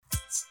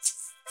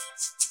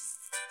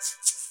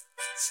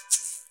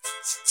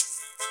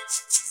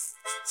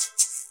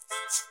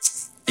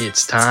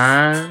It's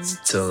time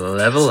to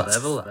level up.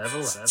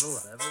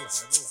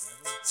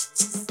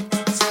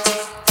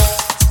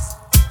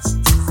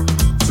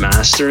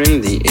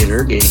 Mastering the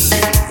inner game.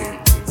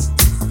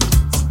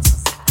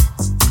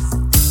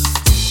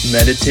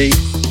 Meditate,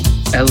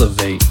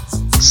 elevate,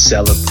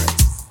 celebrate.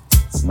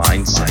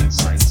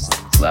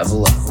 Mindset.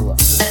 Level up.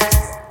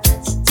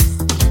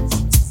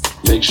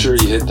 Make sure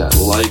you hit that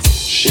like,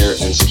 share,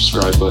 and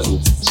subscribe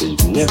button so you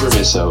never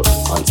miss out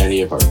on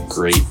any of our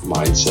great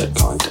mindset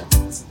content.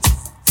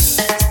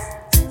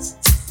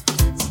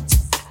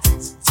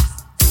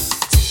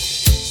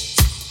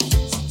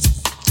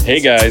 Hey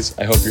guys,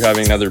 I hope you're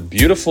having another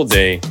beautiful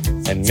day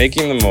and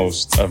making the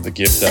most of the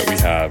gift that we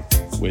have,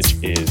 which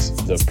is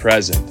the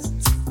present.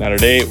 Now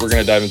today we're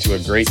going to dive into a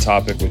great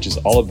topic, which is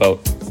all about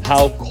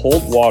how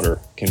cold water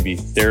can be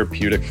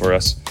therapeutic for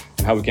us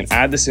and how we can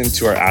add this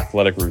into our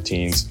athletic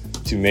routines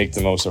to make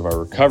the most of our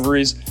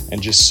recoveries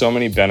and just so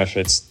many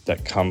benefits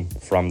that come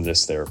from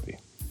this therapy.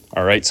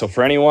 All right, so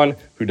for anyone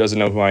who doesn't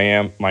know who I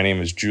am, my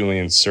name is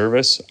Julian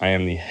Service. I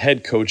am the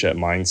head coach at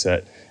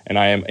Mindset, and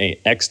I am an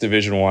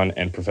ex-Division I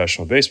and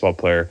professional baseball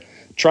player,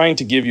 trying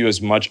to give you as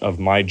much of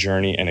my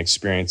journey and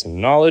experience and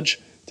knowledge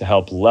to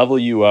help level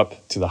you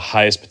up to the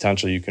highest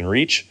potential you can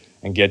reach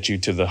and get you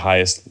to the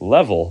highest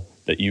level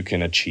that you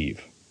can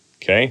achieve.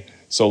 Okay,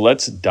 so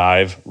let's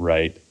dive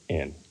right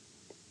in.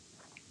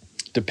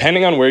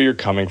 Depending on where you're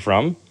coming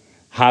from,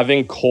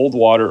 having cold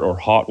water or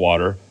hot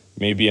water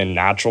may be a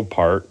natural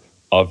part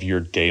of your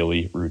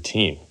daily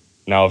routine.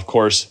 Now, of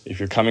course, if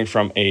you're coming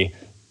from a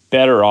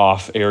better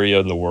off area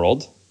in the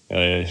world,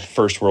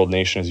 first world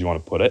nation as you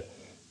want to put it,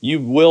 you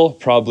will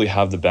probably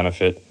have the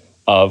benefit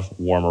of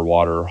warmer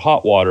water or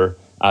hot water,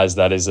 as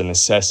that is a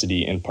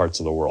necessity in parts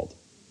of the world.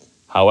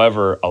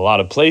 However, a lot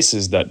of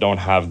places that don't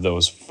have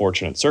those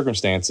fortunate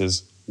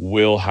circumstances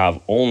will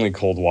have only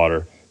cold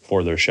water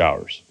for their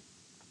showers.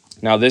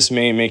 Now, this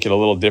may make it a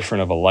little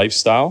different of a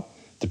lifestyle,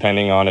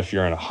 depending on if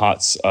you're in a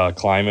hot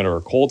climate or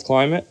a cold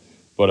climate.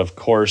 But of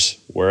course,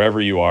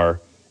 wherever you are,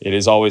 it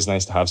is always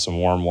nice to have some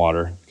warm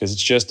water because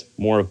it's just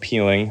more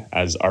appealing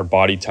as our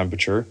body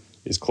temperature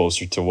is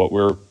closer to what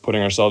we're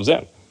putting ourselves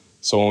in.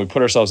 So when we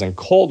put ourselves in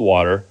cold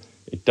water,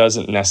 it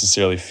doesn't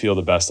necessarily feel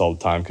the best all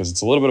the time because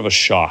it's a little bit of a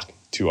shock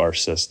to our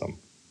system.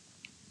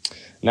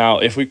 Now,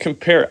 if we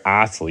compare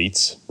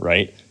athletes,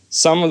 right,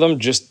 some of them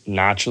just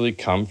naturally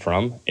come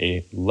from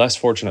a less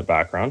fortunate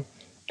background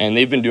and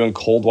they've been doing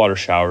cold water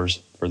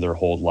showers for their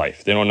whole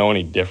life. They don't know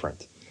any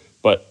different.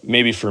 But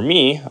maybe for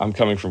me, I'm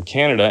coming from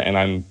Canada and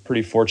I'm a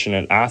pretty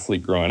fortunate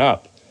athlete growing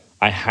up.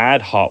 I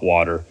had hot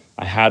water.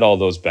 I had all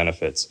those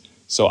benefits.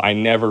 So I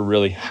never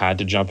really had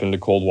to jump into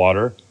cold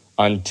water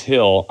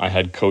until I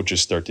had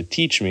coaches start to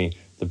teach me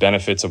the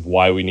benefits of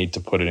why we need to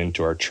put it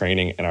into our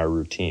training and our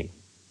routine.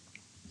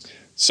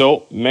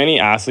 So many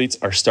athletes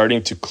are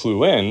starting to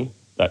clue in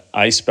that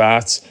ice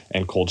baths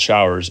and cold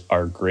showers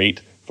are great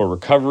for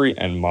recovery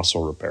and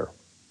muscle repair.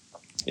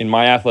 In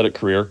my athletic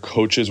career,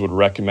 coaches would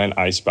recommend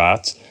ice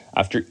baths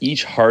after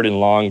each hard and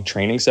long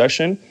training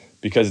session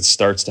because it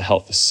starts to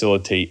help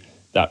facilitate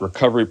that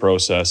recovery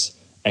process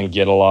and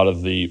get a lot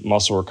of the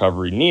muscle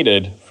recovery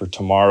needed for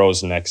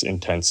tomorrow's next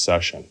intense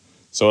session.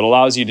 So it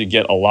allows you to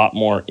get a lot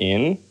more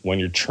in when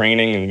you're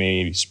training in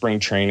maybe spring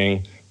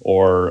training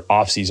or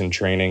off-season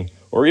training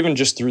or even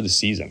just through the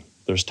season.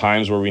 There's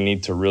times where we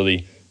need to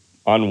really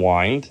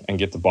unwind and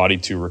get the body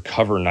to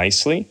recover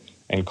nicely,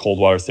 and cold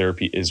water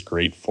therapy is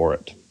great for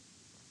it.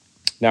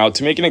 Now,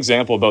 to make an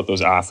example about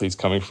those athletes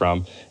coming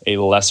from a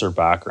lesser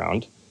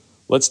background,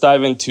 let's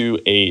dive into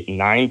a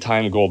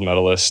 9-time gold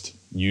medalist,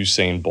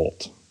 Usain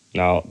Bolt.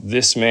 Now,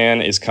 this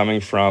man is coming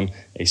from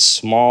a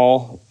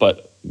small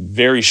but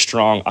very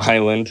strong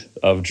island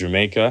of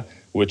Jamaica,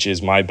 which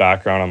is my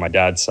background on my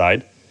dad's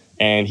side.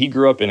 And he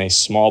grew up in a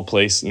small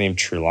place named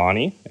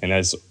Trelawney, and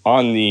is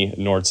on the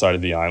north side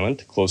of the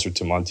island, closer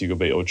to Montego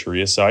Bay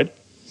Ocheria side.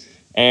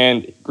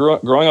 And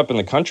growing up in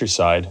the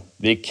countryside,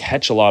 they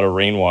catch a lot of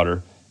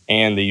rainwater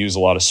and they use a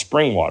lot of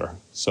spring water.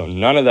 So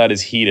none of that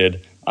is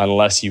heated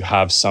unless you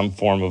have some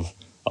form of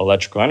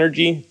electrical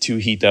energy to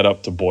heat that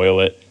up to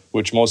boil it,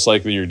 which most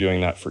likely you're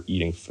doing that for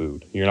eating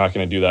food. You're not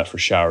going to do that for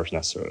showers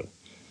necessarily.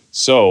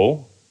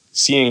 So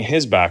seeing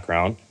his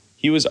background,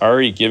 he was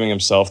already giving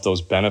himself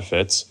those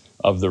benefits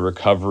of the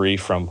recovery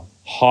from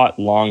hot,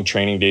 long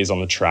training days on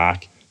the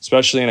track,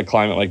 especially in a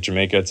climate like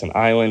Jamaica. It's an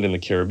island in the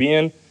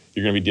Caribbean.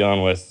 You're going to be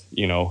dealing with,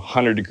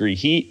 100-degree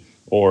heat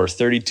or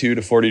 32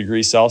 to 40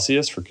 degrees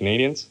Celsius for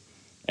Canadians.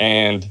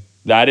 And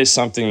that is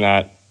something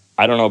that,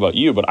 I don't know about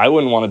you, but I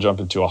wouldn't want to jump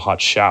into a hot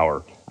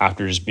shower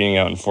after just being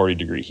out in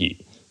 40-degree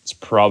heat. It's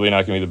probably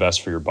not going to be the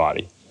best for your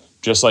body.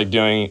 Just like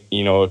doing,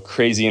 a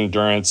crazy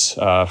endurance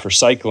for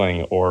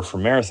cycling or for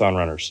marathon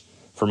runners.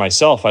 For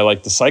myself, I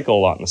like to cycle a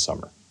lot in the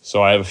summer.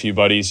 So I have a few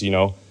buddies,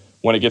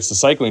 when it gets to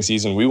cycling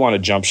season, we want to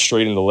jump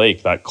straight in the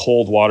lake. That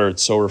cold water,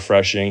 it's so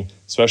refreshing,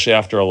 especially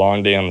after a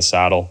long day on the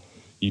saddle.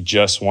 You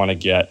just want to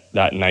get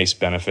that nice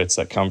benefits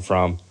that come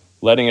from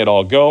letting it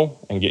all go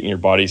and getting your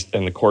body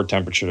and the core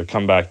temperature to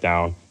come back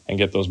down and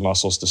get those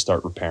muscles to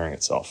start repairing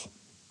itself.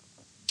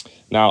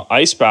 Now,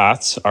 ice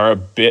baths are a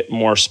bit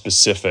more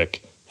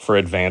specific for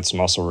advanced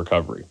muscle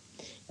recovery,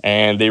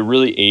 and they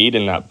really aid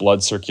in that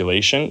blood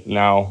circulation.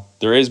 Now,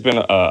 there has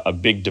been a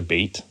big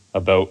debate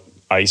about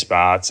ice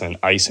baths and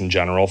ice in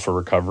general for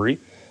recovery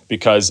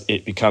because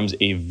it becomes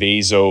a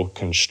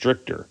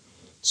vasoconstrictor.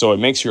 So it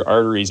makes your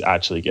arteries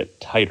actually get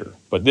tighter.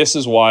 But this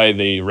is why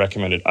they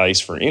recommended ice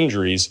for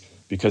injuries,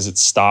 because it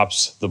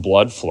stops the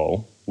blood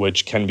flow,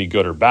 which can be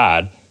good or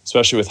bad,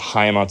 especially with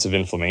high amounts of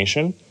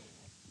inflammation.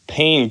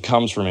 Pain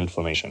comes from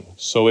inflammation.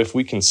 So if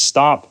we can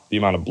stop the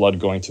amount of blood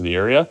going to the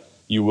area,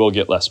 you will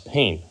get less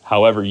pain.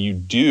 However, you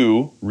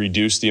do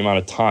reduce the amount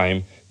of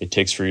time it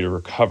takes for you to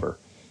recover.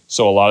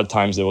 So a lot of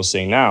times they will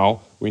say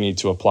now we need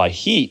to apply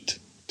heat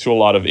to a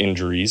lot of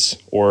injuries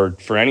or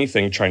for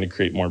anything trying to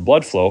create more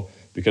blood flow,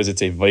 because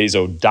it's a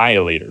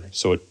vasodilator.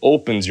 So it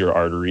opens your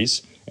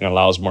arteries and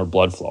allows more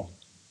blood flow.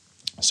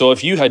 So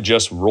if you had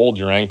just rolled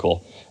your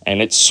ankle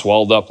and it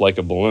swelled up like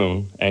a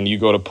balloon and you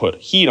go to put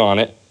heat on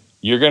it,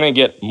 you're gonna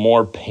get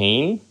more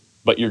pain,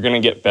 but you're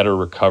gonna get better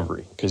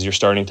recovery because you're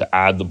starting to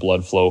add the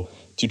blood flow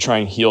to try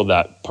and heal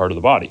that part of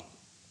the body.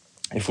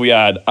 If we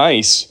add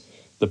ice,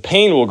 the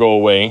pain will go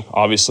away.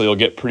 Obviously, you'll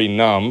get pretty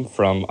numb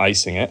from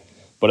icing it,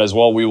 but as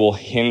well, we will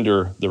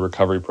hinder the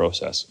recovery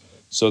process.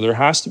 So there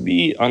has to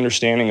be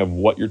understanding of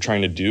what you're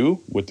trying to do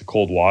with the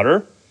cold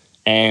water.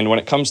 And when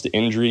it comes to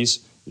injuries,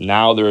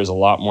 now there is a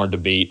lot more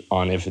debate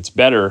on if it's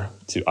better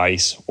to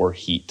ice or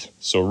heat.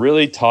 So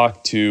really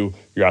talk to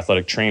your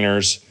athletic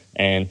trainers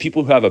and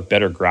people who have a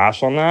better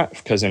grasp on that,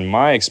 because in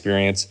my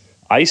experience,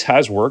 ice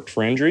has worked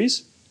for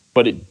injuries,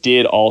 but it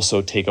did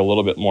also take a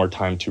little bit more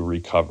time to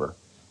recover.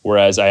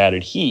 Whereas I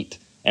added heat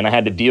and I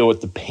had to deal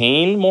with the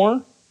pain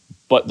more,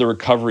 but the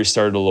recovery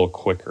started a little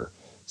quicker.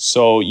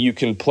 So you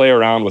can play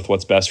around with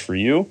what's best for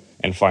you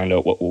and find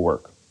out what will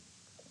work.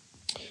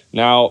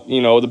 Now,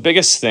 the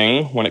biggest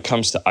thing when it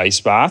comes to ice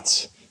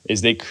baths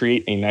is they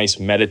create a nice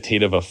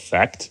meditative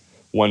effect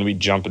when we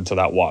jump into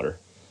that water.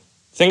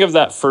 Think of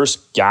that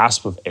first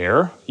gasp of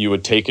air you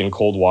would take in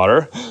cold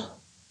water.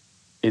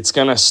 It's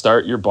gonna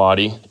start your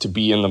body to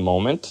be in the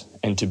moment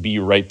and to be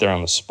right there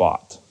on the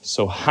spot.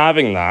 So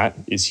having that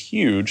is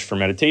huge for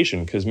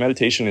meditation, because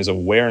meditation is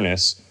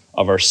awareness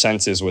of our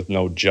senses with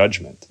no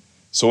judgment.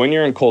 So when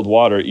you're in cold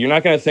water, you're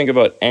not going to think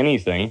about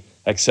anything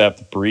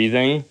except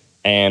breathing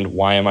and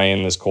why am I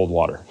in this cold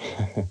water?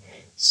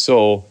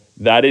 So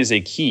that is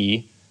a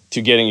key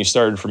to getting you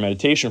started for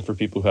meditation. For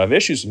people who have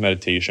issues with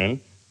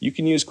meditation, you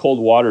can use cold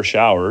water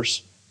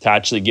showers to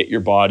actually get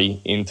your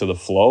body into the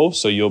flow.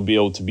 So you'll be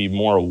able to be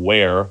more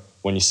aware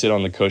when you sit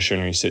on the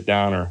cushion or you sit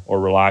down or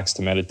relax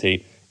to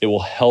meditate. It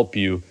will help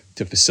you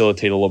to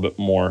facilitate a little bit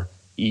more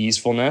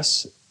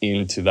easefulness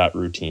into that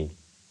routine.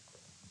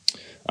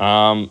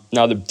 Now,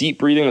 the deep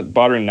breathing that the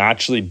body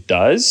naturally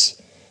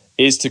does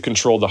is to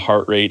control the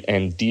heart rate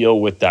and deal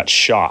with that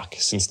shock,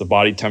 since the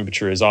body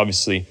temperature is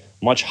obviously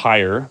much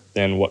higher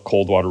than what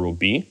cold water will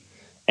be,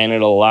 and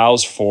it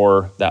allows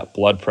for that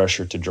blood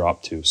pressure to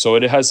drop too. So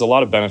it has a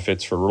lot of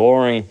benefits for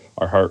lowering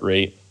our heart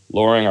rate,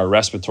 lowering our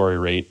respiratory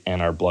rate,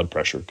 and our blood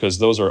pressure, because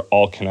those are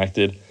all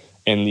connected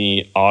in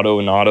the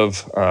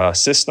autonomic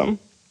system,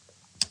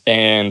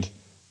 and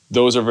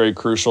those are very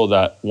crucial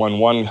that when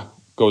one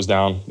goes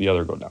down, the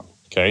other go down.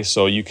 Okay,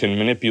 so you can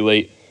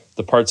manipulate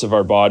the parts of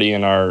our body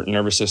and our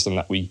nervous system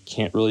that we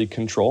can't really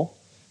control.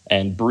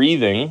 And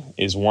breathing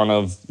is one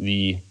of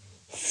the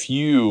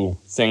few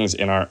things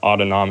in our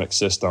autonomic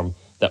system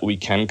that we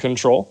can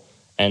control.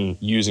 And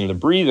using the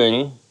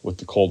breathing with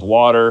the cold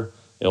water,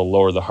 it'll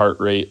lower the heart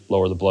rate,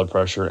 lower the blood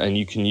pressure, and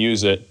you can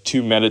use it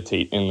to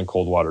meditate in the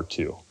cold water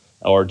too.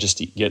 Or just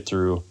to get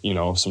through,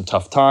 some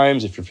tough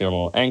times. If you're feeling a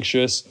little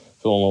anxious,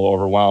 feeling a little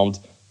overwhelmed,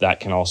 that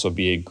can also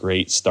be a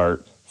great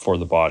start for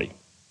the body.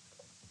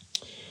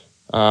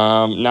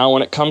 Now,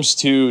 when it comes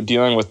to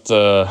dealing with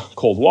the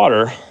cold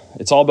water,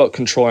 it's all about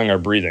controlling our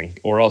breathing,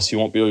 or else you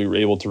won't be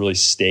able to really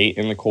stay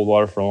in the cold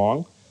water for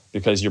long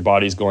because your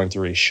body's going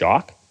through a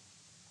shock.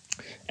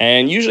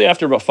 And usually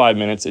after about 5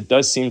 minutes, it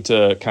does seem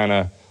to kind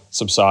of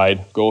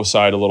subside, go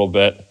aside a little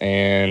bit,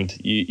 and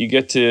you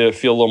get to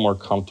feel a little more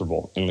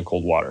comfortable in the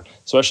cold water.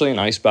 Especially in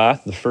ice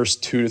bath, the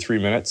first 2 to 3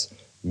 minutes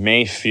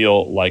may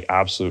feel like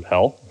absolute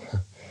hell.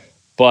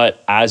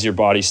 But as your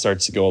body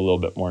starts to go a little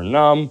bit more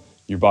numb,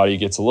 your body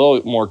gets a little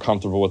bit more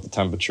comfortable with the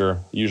temperature,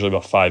 usually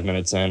about 5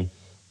 minutes in,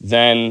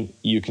 then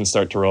you can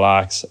start to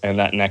relax, and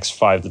that next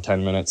 5 to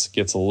 10 minutes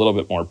gets a little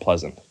bit more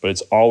pleasant. But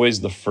it's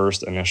always the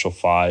first initial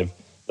 5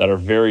 that are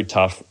very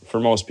tough for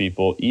most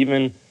people.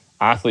 Even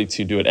athletes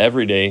who do it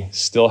every day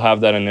still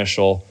have that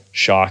initial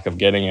shock of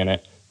getting in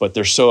it, but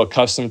they're so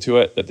accustomed to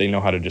it that they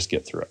know how to just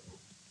get through it.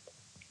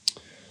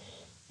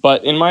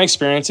 But in my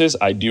experiences,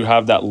 I do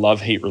have that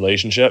love-hate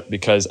relationship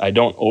because I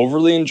don't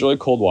overly enjoy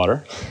cold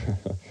water,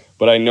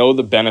 but I know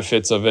the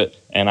benefits of it,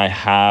 and I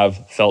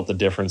have felt the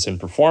difference in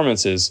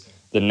performances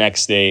the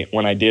next day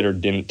when I did or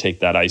didn't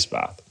take that ice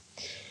bath.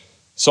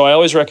 So I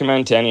always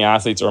recommend to any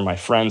athletes or my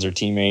friends or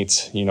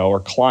teammates, or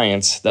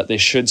clients, that they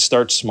should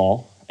start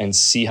small and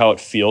see how it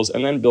feels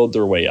and then build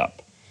their way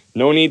up.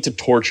 No need to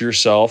torture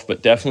yourself,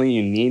 but definitely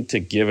you need to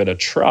give it a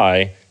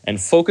try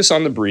and focus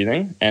on the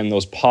breathing and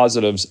those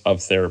positives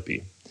of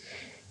therapy.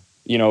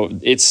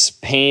 It's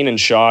pain and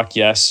shock,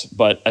 yes,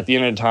 but at the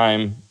end of the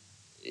time,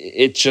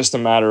 it's just a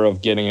matter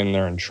of getting in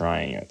there and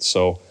trying it.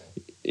 So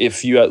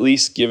if you at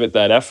least give it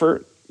that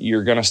effort,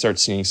 you're going to start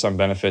seeing some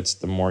benefits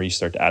the more you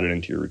start to add it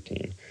into your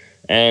routine.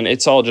 And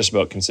it's all just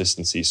about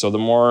consistency. So the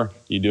more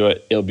you do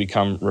it, it'll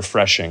become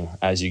refreshing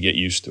as you get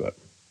used to it.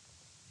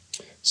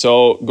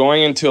 So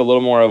going into a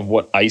little more of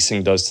what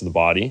icing does to the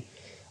body,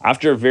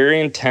 after a very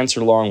intense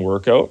or long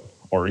workout,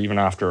 or even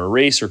after a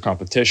race or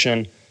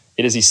competition,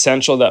 it is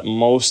essential that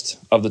most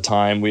of the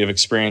time we have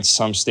experienced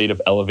some state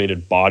of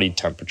elevated body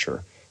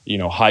temperature,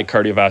 high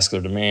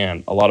cardiovascular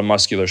demand, a lot of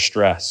muscular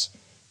stress,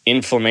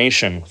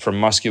 inflammation from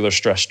muscular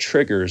stress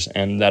triggers,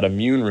 and that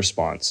immune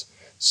response.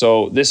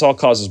 So this all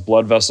causes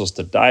blood vessels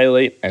to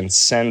dilate and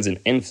sends an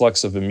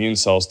influx of immune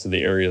cells to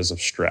the areas of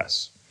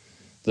stress.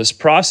 This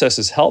process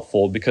is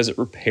helpful because it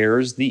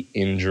repairs the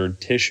injured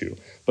tissue,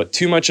 but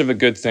too much of a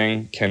good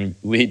thing can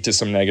lead to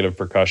some negative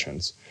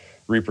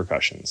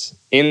repercussions.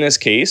 In this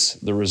case,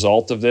 the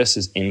result of this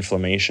is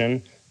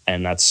inflammation,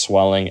 and that's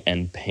swelling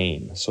and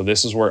pain. So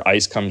this is where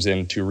ice comes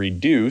in to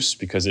reduce,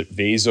 because it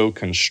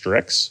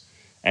vasoconstricts,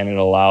 and it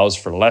allows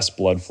for less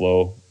blood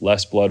flow,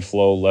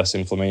 less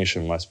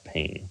inflammation, less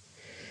pain.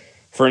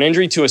 For an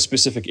injury to a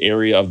specific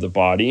area of the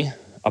body,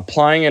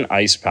 applying an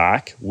ice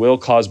pack will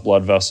cause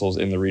blood vessels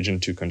in the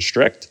region to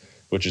constrict,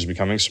 which is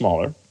becoming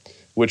smaller,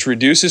 which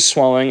reduces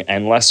swelling,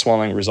 and less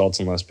swelling results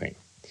in less pain.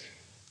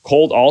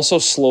 Cold also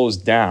slows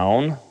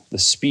down the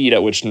speed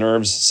at which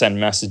nerves send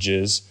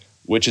messages,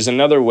 which is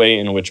another way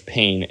in which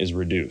pain is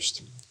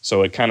reduced.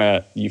 So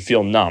you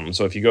feel numb.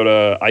 So if you go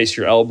to ice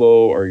your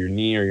elbow or your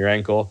knee or your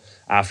ankle,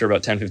 after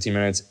about 10-15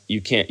 minutes,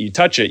 you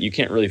touch it, you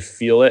can't really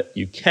feel it.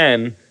 You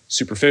can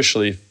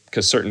superficially,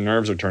 because certain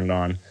nerves are turned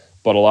on,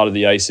 but a lot of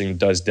the icing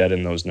does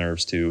deaden those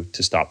nerves to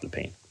stop the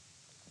pain.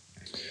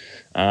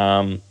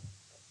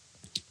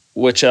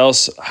 Which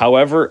else?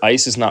 However,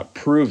 ice is not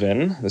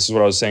proven, this is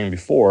what I was saying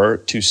before,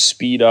 to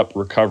speed up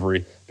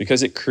recovery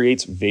because it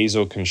creates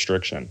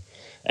vasoconstriction.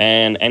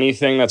 And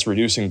anything that's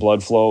reducing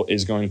blood flow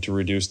is going to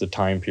reduce the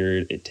time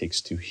period it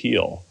takes to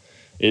heal.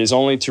 It is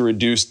only to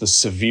reduce the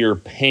severe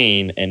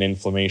pain and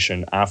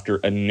inflammation after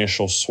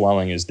initial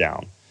swelling is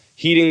down.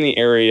 Heating the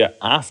area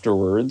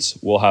afterwards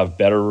will have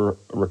better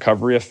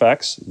recovery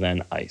effects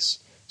than ice.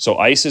 So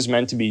ice is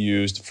meant to be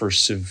used for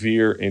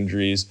severe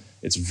injuries.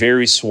 It's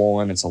very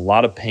swollen. It's a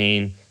lot of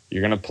pain.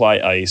 You're going to apply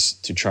ice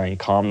to try and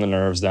calm the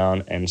nerves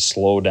down and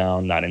slow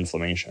down that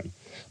inflammation.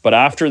 But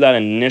after that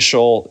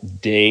initial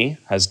day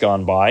has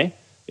gone by,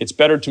 it's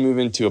better to move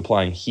into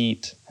applying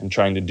heat and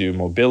trying to do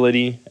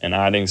mobility and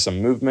adding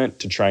some movement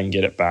to try and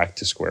get it back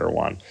to square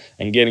one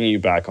and getting you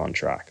back on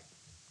track.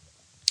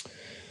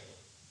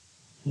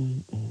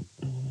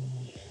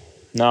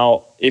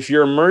 Now, if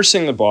you're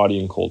immersing the body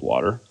in cold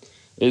water,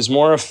 it is a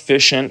more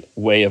efficient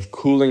way of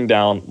cooling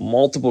down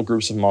multiple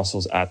groups of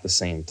muscles at the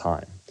same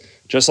time.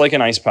 Just like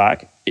an ice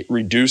pack, it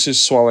reduces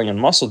swelling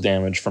and muscle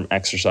damage from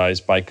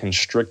exercise by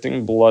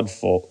constricting blood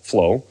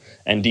flow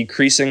and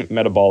decreasing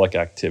metabolic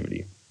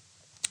activity.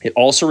 It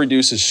also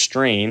reduces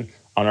strain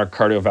on our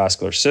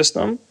cardiovascular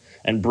system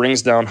and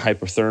brings down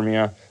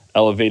hypothermia,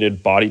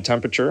 elevated body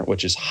temperature,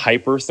 which is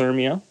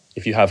hyperthermia.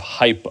 If you have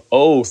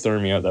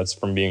hypothermia, that's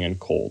from being in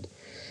cold,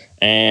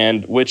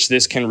 and which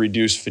this can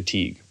reduce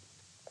fatigue.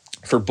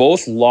 For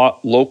both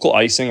local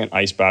icing and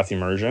ice bath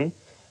immersion,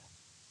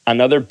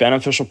 another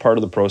beneficial part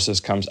of the process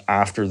comes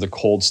after the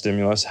cold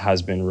stimulus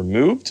has been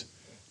removed.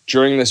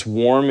 During this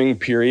warming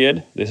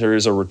period, there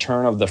is a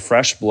return of the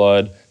fresh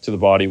blood to the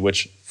body,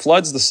 which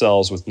floods the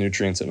cells with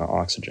nutrients and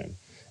oxygen.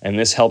 And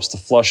this helps to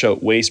flush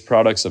out waste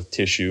products of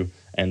tissue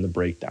and the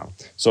breakdown.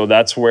 So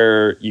that's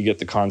where you get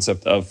the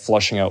concept of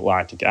flushing out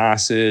lactic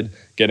acid,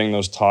 getting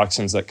those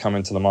toxins that come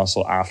into the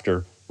muscle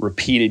after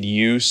repeated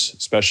use,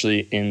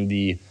 especially in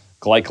the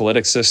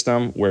glycolytic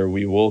system, where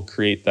we will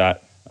create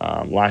that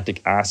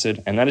lactic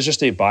acid. And that is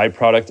just a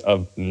byproduct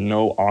of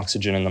no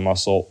oxygen in the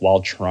muscle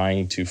while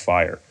trying to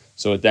fire.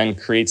 So it then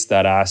creates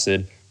that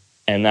acid,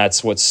 and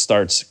that's what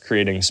starts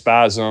creating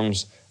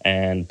spasms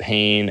and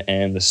pain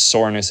and the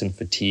soreness and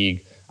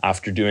fatigue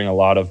after doing a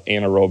lot of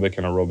anaerobic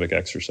and aerobic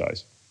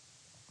exercise.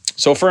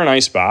 So for an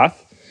ice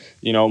bath,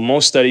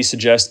 most studies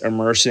suggest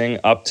immersing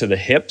up to the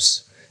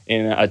hips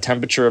in a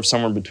temperature of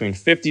somewhere between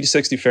 50 to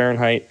 60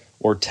 Fahrenheit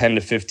or 10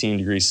 to 15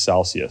 degrees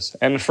Celsius,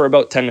 and for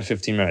about 10 to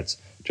 15 minutes.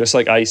 Just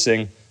like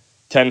icing,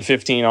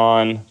 10-15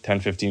 on,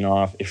 10-15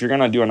 off. If you're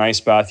going to do an ice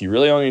bath, you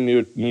really only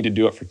need to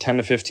do it for 10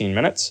 to 15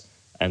 minutes,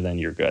 and then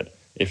you're good.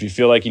 If you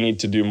feel like you need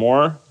to do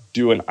more,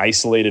 do an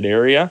isolated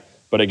area.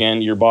 But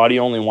again, your body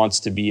only wants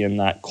to be in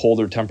that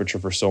colder temperature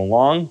for so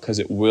long because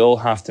it will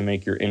have to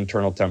make your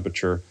internal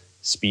temperature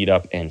speed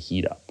up and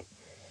heat up.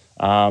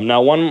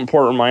 Now, one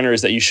important reminder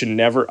is that you should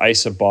never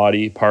ice a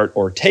body part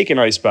or take an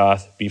ice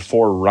bath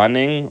before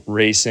running,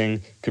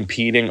 racing,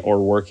 competing, or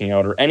working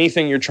out, or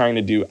anything you're trying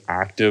to do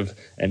active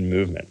and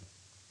movement.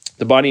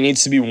 The body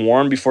needs to be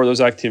warm before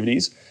those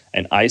activities,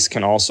 and ice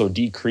can also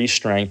decrease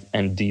strength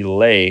and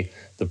delay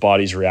the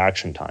body's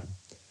reaction time.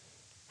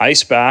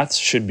 Ice baths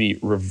should be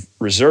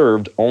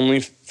reserved only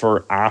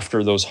for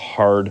after those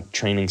hard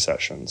training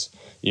sessions.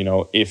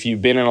 If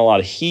you've been in a lot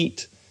of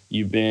heat,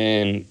 you've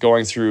been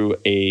going through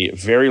a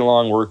very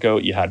long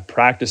workout, you had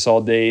practice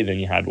all day, then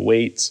you had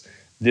weights,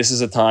 this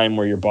is a time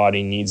where your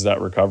body needs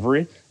that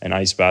recovery, and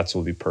ice baths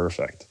will be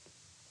perfect.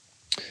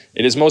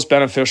 It is most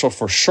beneficial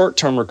for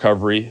short-term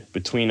recovery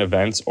between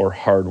events or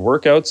hard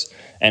workouts,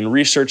 and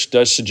research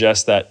does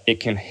suggest that it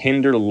can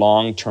hinder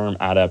long-term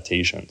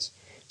adaptations.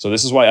 So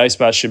this is why ice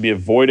baths should be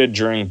avoided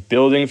during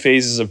building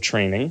phases of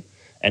training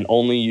and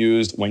only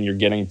used when you're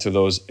getting to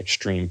those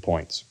extreme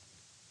points.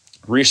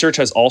 Research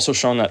has also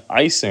shown that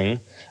icing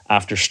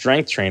after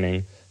strength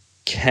training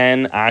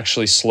can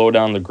actually slow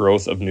down the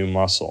growth of new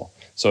muscle.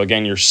 So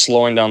again, you're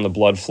slowing down the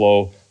blood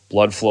flow.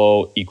 Blood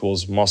flow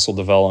equals muscle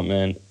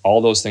development. All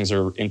those things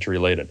are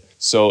interrelated.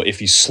 So if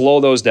you slow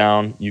those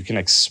down, you can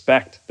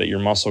expect that your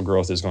muscle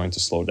growth is going to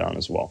slow down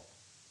as well.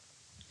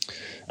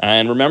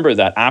 And remember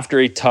that after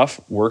a tough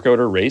workout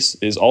or race,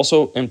 it is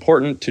also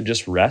important to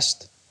just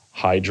rest,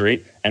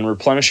 hydrate, and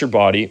replenish your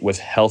body with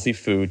healthy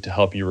food to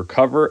help you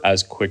recover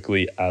as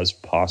quickly as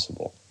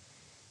possible.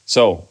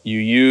 So you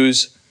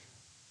use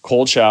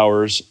cold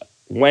showers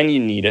when you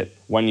need it,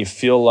 when you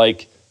feel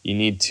like you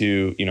need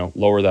to,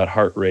 lower that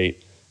heart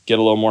rate, get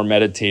a little more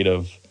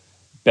meditative,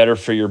 better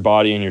for your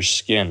body and your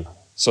skin.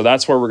 So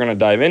that's where we're going to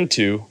dive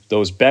into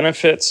those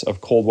benefits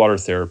of cold water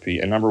therapy.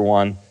 And number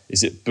one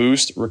is it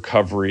boosts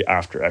recovery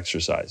after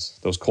exercise.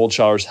 Those cold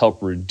showers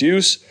help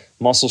reduce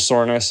muscle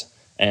soreness,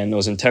 and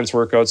those intense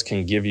workouts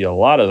can give you a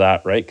lot of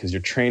that, right? Because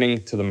you're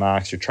training to the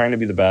max, you're trying to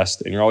be the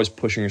best, and you're always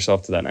pushing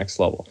yourself to that next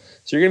level.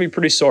 So you're going to be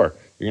pretty sore,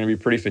 you're going to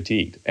be pretty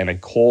fatigued, and a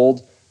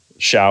cold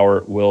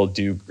shower will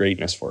do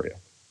greatness for you.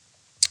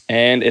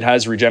 And it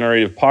has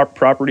regenerative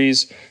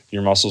properties.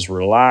 Your muscles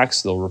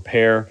relax, they'll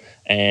repair,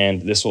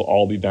 and this will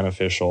all be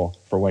beneficial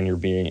for when you're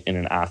being in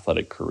an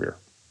athletic career.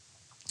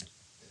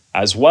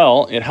 As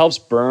well, it helps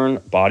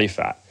burn body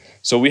fat.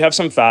 So we have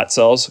some fat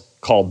cells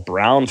called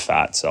brown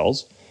fat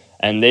cells,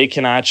 and they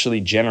can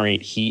actually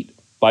generate heat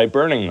by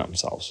burning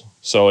themselves.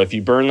 So if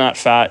you burn that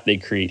fat, they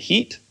create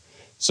heat.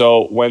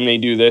 So when they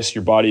do this,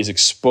 your body is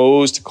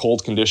exposed to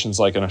cold conditions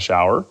like in a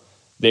shower.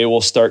 They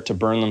will start to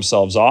burn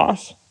themselves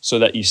off so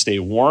that you stay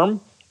warm.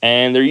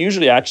 And they're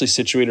usually actually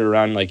situated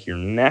around like your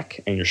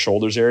neck and your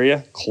shoulders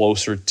area,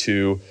 closer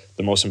to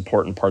the most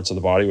important parts of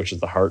the body, which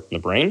is the heart and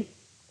the brain.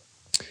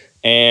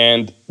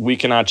 And we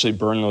can actually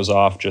burn those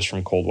off just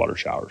from cold water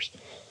showers.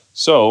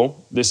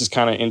 So this is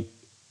kind of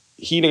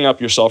heating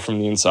up yourself from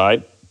the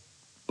inside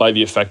by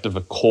the effect of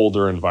a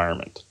colder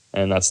environment.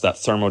 And that's that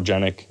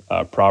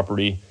thermogenic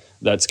property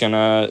that's going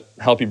to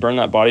help you burn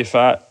that body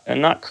fat,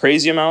 and not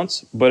crazy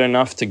amounts, but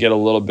enough to get a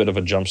little bit of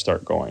a jump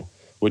start going,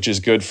 which is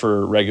good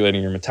for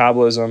regulating your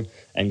metabolism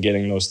and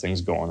getting those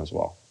things going as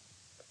well.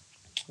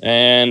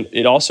 And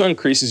it also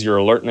increases your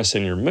alertness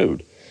and your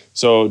mood.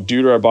 So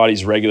due to our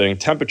body's regulating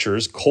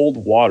temperatures, cold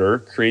water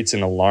creates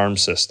an alarm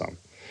system.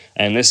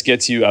 And this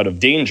gets you out of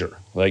danger.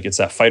 Like it's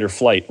that fight or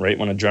flight, right?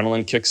 When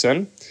adrenaline kicks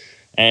in.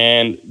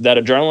 And that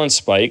adrenaline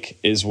spike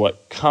is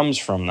what comes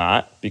from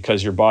that,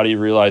 because your body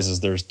realizes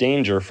there's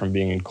danger from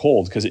being in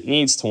cold, because it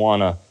needs to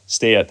want to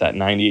stay at that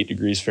 98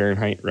 degrees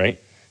Fahrenheit,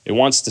 right? It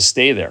wants to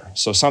stay there.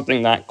 So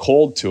something that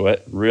cold to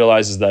it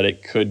realizes that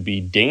it could be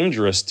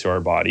dangerous to our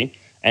body,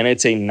 and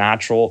it's a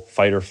natural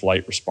fight or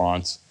flight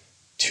response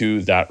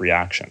to that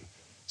reaction.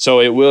 So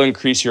it will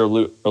increase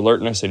your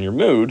alertness and your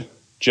mood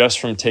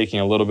just from taking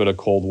a little bit of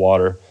cold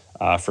water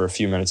for a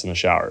few minutes in the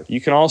shower. You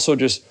can also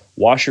just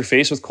wash your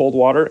face with cold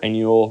water, and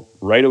you'll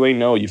right away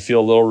know you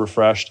feel a little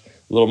refreshed,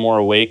 a little more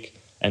awake,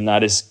 and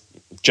that is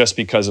just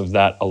because of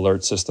that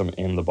alert system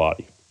in the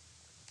body.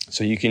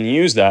 So you can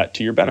use that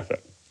to your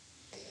benefit.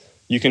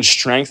 You can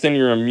strengthen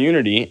your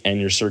immunity, and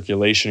your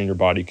circulation in your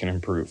body can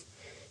improve.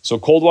 So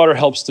cold water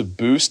helps to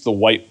boost the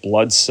white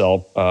blood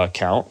cell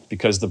count,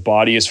 because the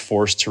body is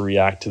forced to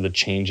react to the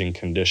changing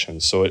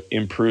conditions. So it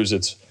improves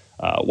its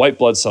white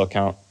blood cell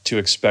count to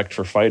expect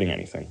for fighting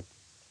anything.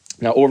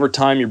 Now, over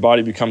time, your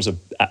body becomes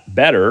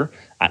better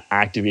at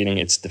activating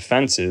its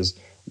defenses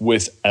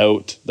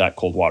without that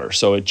cold water.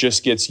 So it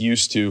just gets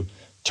used to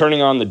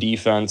turning on the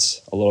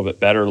defense a little bit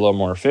better, a little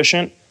more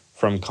efficient,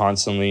 from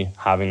constantly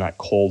having that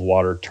cold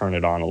water turn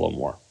it on a little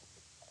more.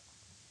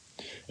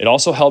 It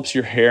also helps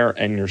your hair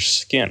and your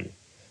skin.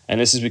 And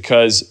this is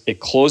because it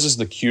closes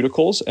the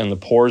cuticles and the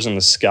pores in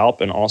the scalp,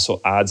 and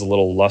also adds a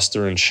little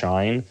luster and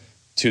shine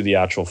to the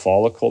actual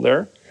follicle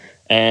there,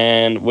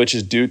 and which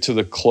is due to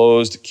the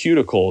closed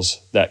cuticles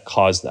that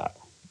cause that.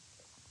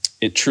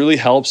 It truly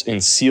helps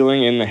in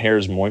sealing in the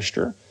hair's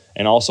moisture,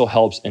 and also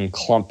helps in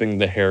clumping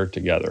the hair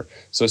together.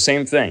 So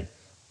same thing,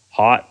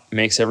 hot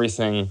makes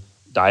everything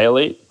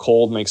dilate,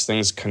 cold makes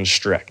things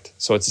constrict.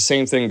 So it's the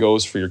same thing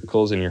goes for your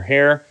clothes and your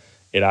hair.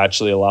 It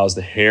actually allows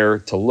the hair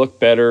to look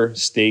better,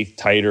 stay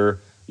tighter,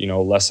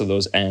 less of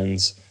those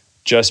ends,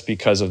 just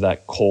because of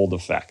that cold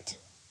effect.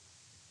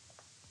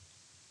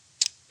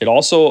 It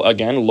also,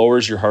 again,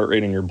 lowers your heart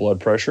rate and your blood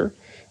pressure.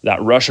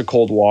 That rush of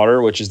cold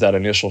water, which is that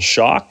initial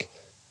shock,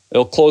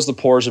 it'll close the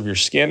pores of your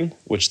skin,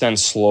 which then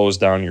slows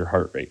down your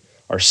heart rate.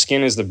 Our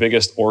skin is the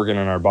biggest organ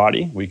in our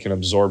body. We can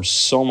absorb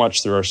so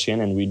much through our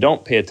skin, and we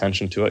don't pay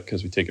attention to it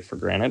because we take it for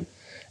granted.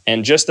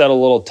 And just that a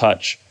little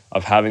touch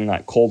of having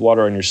that cold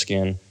water on your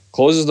skin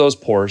closes those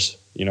pores.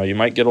 You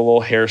might get a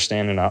little hair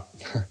standing up.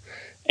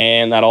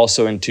 And that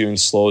also in tune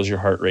slows your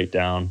heart rate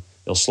down.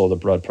 It'll slow the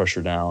blood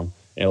pressure down.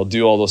 It'll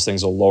do all those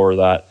things, will lower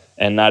that.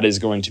 And that is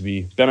going to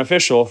be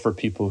beneficial for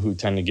people who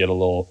tend to get a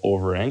little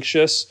over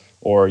anxious,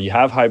 or you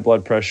have high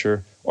blood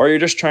pressure, or you're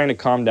just trying to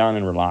calm down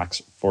and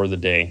relax for the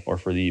day or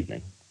for the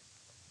evening.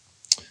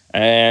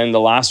 And the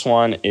last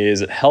one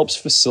is it helps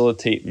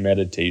facilitate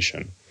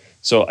meditation.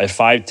 So a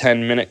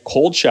 5-10 minute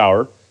cold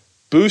shower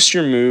boosts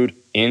your mood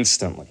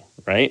instantly,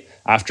 right?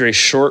 After a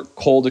short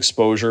cold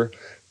exposure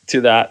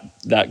to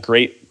that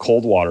great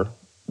cold water,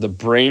 the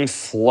brain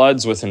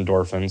floods with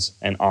endorphins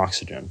and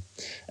oxygen.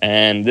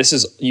 And this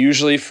is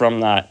usually from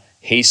that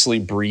hastily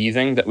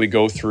breathing that we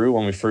go through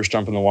when we first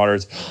jump in the water.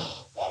 It's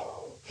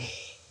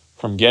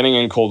from getting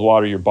in cold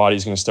water, your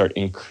body's going to start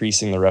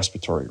increasing the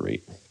respiratory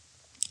rate.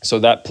 So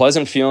that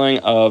pleasant feeling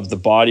of the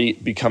body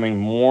becoming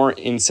more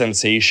in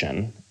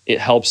sensation, it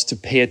helps to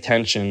pay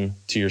attention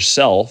to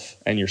yourself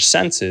and your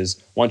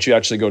senses once you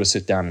actually go to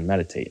sit down and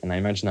meditate. And I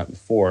mentioned that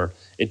before.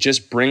 It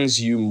just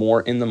brings you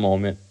more in the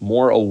moment,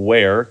 more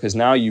aware, because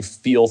now you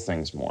feel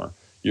things more.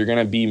 You're going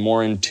to be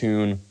more in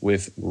tune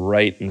with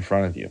right in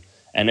front of you.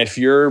 And if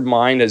your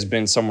mind has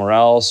been somewhere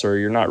else or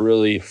you're not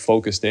really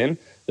focused in,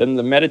 then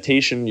the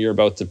meditation you're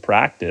about to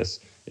practice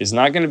is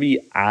not going to be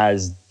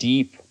as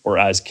deep or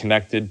as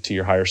connected to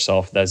your higher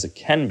self as it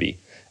can be.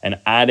 And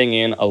adding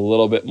in a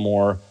little bit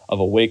more of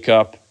a wake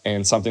up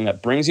and something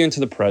that brings you into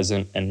the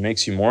present and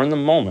makes you more in the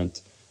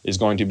moment is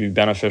going to be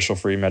beneficial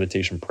for your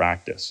meditation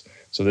practice.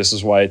 So this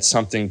is why it's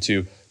something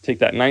to take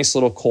that nice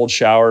little cold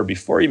shower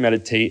before you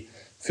meditate,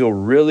 feel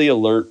really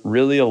alert,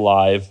 really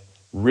alive,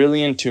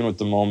 really in tune with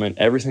the moment.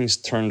 Everything's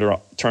turned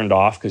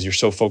off because you're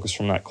so focused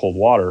from that cold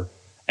water.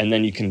 And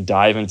then you can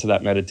dive into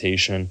that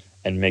meditation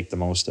and make the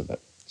most of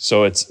it.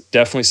 So it's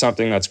definitely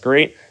something that's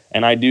great.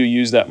 And I do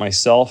use that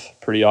myself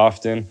pretty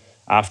often.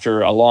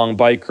 After a long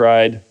bike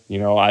ride,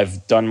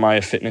 I've done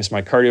my fitness,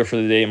 my cardio for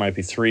the day. It might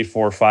be 3,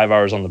 4, 5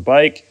 hours on the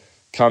bike.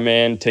 Come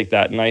in, take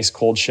that nice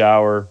cold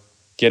shower,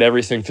 get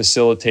everything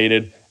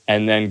facilitated,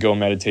 and then go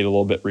meditate a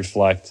little bit,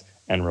 reflect,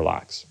 and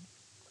relax.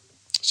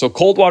 So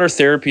cold water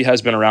therapy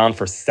has been around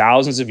for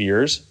thousands of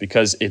years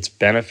because its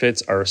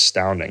benefits are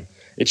astounding.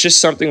 It's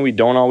just something we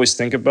don't always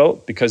think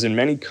about because in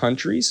many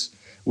countries,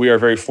 we are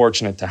very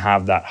fortunate to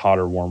have that hot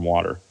or warm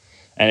water,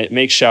 and it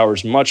makes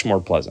showers much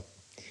more pleasant.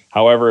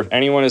 However, if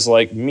anyone is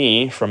like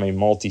me from a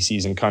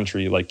multi-season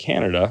country like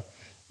Canada,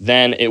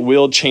 then it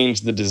will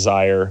change the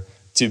desire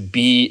to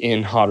be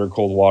in hot or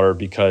cold water,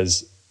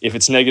 because if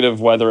it's negative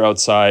weather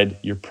outside,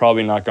 you're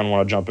probably not going to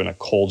want to jump in a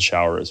cold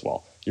shower as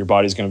well. Your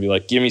body's going to be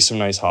like, give me some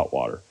nice hot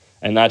water.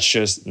 And that's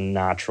just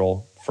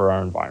natural for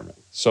our environment.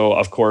 So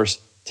of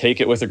course,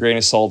 take it with a grain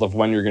of salt of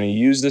when you're going to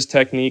use this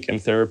technique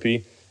and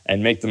therapy,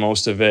 and make the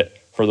most of it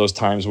for those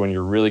times when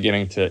you're really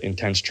getting to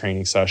intense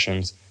training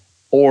sessions,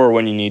 or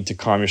when you need to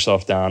calm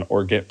yourself down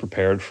or get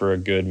prepared for a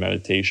good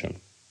meditation.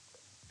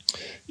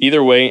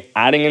 Either way,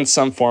 adding in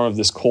some form of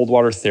this cold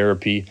water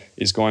therapy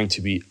is going to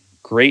be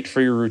great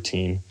for your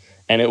routine,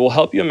 and it will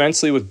help you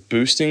immensely with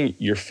boosting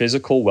your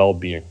physical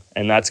well-being.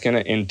 And that's going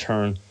to in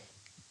turn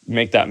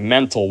make that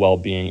mental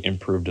well-being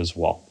improved as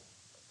well.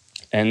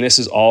 And this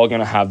is all going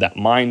to have that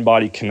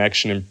mind-body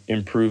connection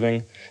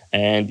improving,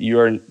 and you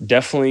are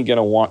definitely going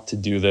to want to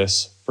do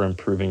this for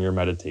improving your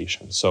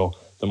meditation. So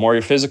the more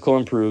your physical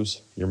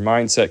improves, your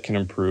mindset can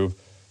improve,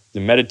 the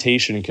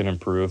meditation can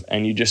improve,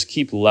 and you just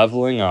keep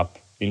leveling up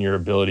in your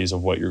abilities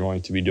of what you're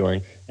going to be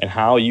doing and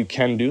how you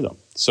can do them.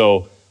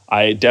 So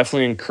I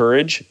definitely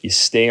encourage you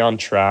stay on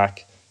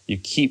track, you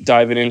keep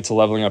diving into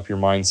leveling up your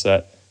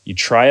mindset, you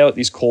try out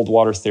these cold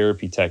water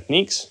therapy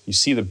techniques, you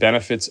see the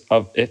benefits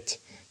of it,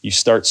 you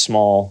start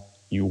small,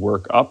 you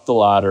work up the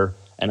ladder,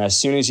 and as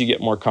soon as you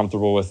get more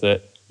comfortable with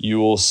it, you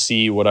will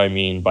see what I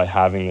mean by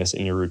having this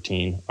in your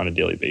routine on a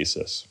daily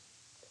basis.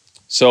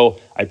 So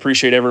I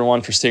appreciate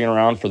everyone for sticking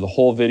around for the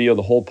whole video,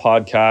 the whole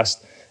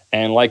podcast.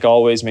 And like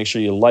always, make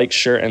sure you like,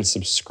 share, and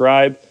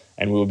subscribe.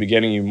 And we will be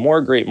getting you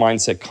more great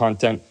mindset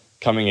content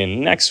coming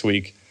in next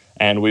week.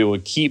 And we will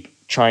keep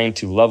trying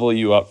to level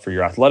you up for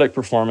your athletic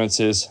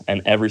performances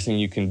and everything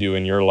you can do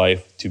in your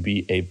life to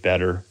be a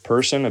better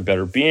person, a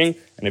better being,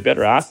 and a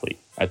better athlete.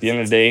 At the end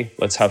of the day,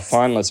 let's have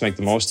fun. Let's make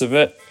the most of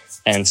it.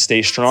 And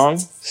stay strong,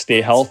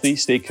 stay healthy,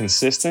 stay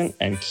consistent,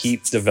 and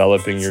keep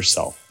developing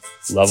yourself.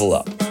 Level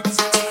up.